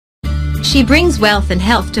She brings wealth and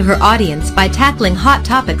health to her audience by tackling hot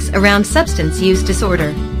topics around substance use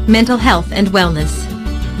disorder, mental health and wellness.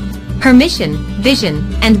 Her mission,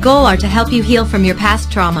 vision, and goal are to help you heal from your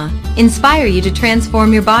past trauma, inspire you to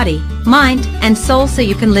transform your body, mind, and soul so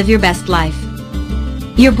you can live your best life.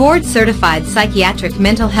 Your board-certified psychiatric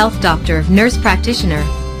mental health doctor, nurse practitioner,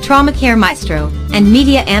 trauma care maestro, and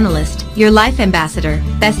media analyst, your life ambassador,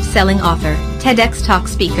 best-selling author, TEDx Talk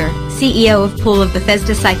speaker, CEO of Pool of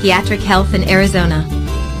Bethesda Psychiatric Health in Arizona.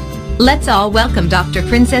 Let's all welcome Dr.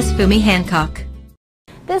 Princess Fumi Hancock.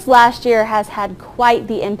 This last year has had quite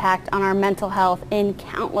the impact on our mental health in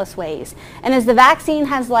countless ways. And as the vaccine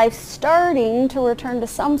has life starting to return to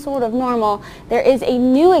some sort of normal, there is a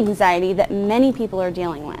new anxiety that many people are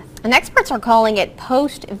dealing with. And experts are calling it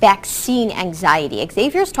post-vaccine anxiety.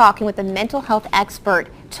 Xavier's talking with a mental health expert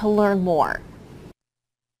to learn more.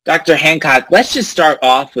 Dr. Hancock, let's just start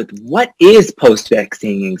off with what is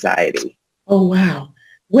post-vaccine anxiety? Oh, wow.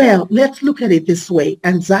 Well, let's look at it this way.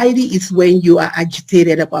 Anxiety is when you are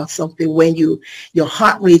agitated about something, when your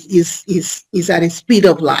heart rate is at a speed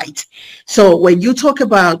of light. So when you talk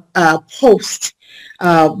about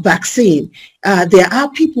post-vaccine, there are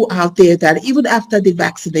people out there that even after the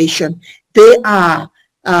vaccination, they are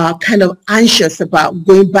kind of anxious about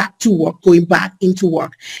going back to work, going back into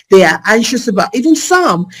work. They are anxious about, even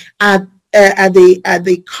some at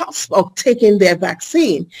the cusp of taking their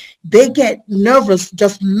vaccine, they get nervous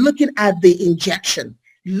just looking at the injection.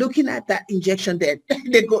 Looking at that injection, they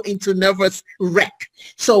go into nervous wreck.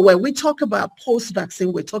 So when we talk about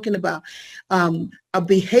post-vaccine, we're talking about a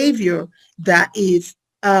behavior that is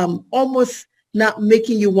almost not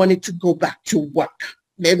making you want to go back to work.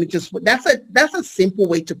 Let me just, that's a simple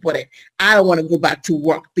way to put it. I don't want to go back to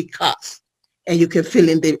work because, and you can fill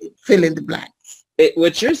in the blank.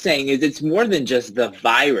 What you're saying is it's more than just the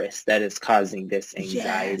virus that is causing this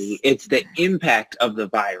anxiety. Yes. It's the impact of the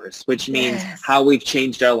virus, which means Yes. how we've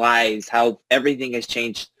changed our lives, how everything has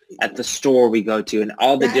changed at the store we go to, and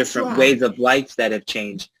all the That's different right. ways of life that have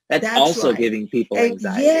changed. That's also right. giving people And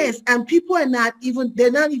anxiety. yes, and people are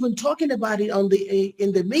they're not even talking about it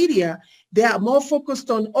in the media. They are more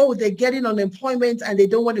focused on, oh, they're getting unemployment and they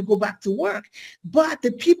don't want to go back to work. But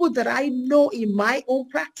the people that I know in my own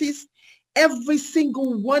practice, every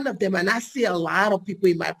single one of them, and I see a lot of people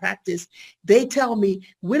in my practice, they tell me,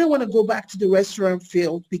 we don't want to go back to the restaurant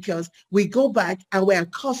field because we go back and we're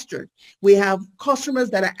accosted. We have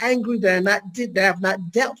customers that are angry, that have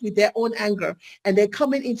not dealt with their own anger, and they're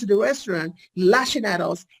coming into the restaurant, lashing at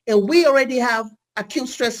us, and we already have acute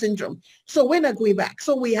stress syndrome. So we're not going back.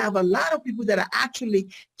 So we have a lot of people that are actually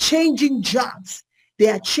changing jobs. They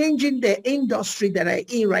are changing the industry that are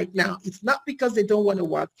in right now. It's not because they don't want to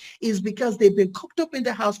work. It's because they've been cooped up in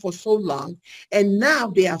the house for so long. And now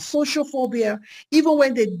they have social phobia. Even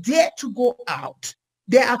when they dare to go out,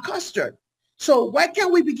 they are accosted. So why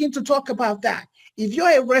can't we begin to talk about that? If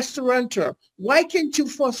you're a restaurateur, why can't you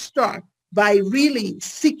first start by really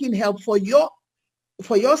seeking help for your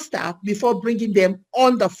staff before bringing them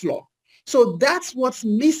on the floor? So that's what's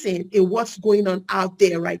missing in what's going on out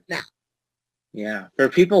there right now. Yeah, for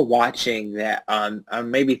people watching that are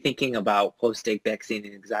maybe thinking about post-vaccine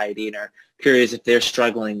anxiety and are curious if they're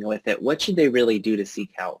struggling with it, what should they really do to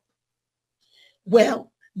seek help?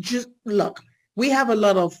 Well, just look, we have a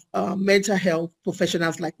lot of mental health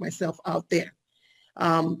professionals like myself out there.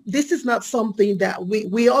 This is not something that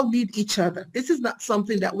we all need each other. This is not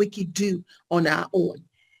something that we can do on our own.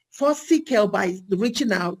 First, seek help by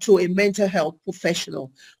reaching out to a mental health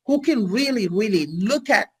professional who can really, really look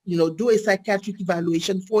at, do a psychiatric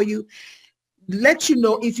evaluation for you, let you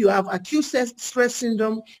know if you have acute stress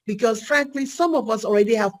syndrome, because frankly, some of us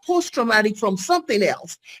already have post-traumatic from something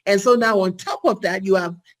else. And so now on top of that, you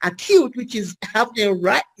have acute, which is happening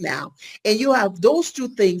right now. And you have those two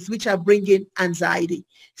things which are bringing anxiety.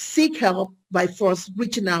 Seek help by first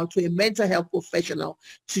reaching out to a mental health professional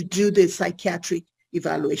to do the psychiatric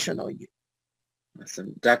evaluation on you.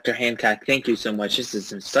 Awesome. Dr. Hancock, thank you so much. This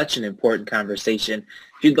is such an important conversation.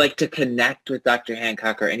 If you'd like to connect with Dr.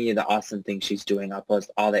 Hancock or any of the awesome things she's doing, I'll post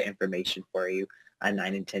all that information for you on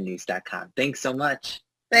 9and10news.com. Thanks so much.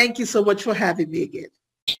 Thank you so much for having me again.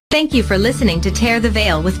 Thank you for listening to Tear the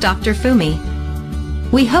Veil with Dr. Fumi.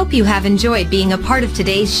 We hope you have enjoyed being a part of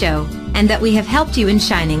today's show and that we have helped you in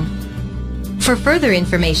shining. For further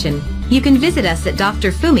information, you can visit us at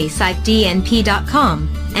drfumiPsychdnp.com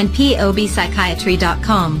and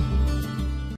pobpsychiatry.com.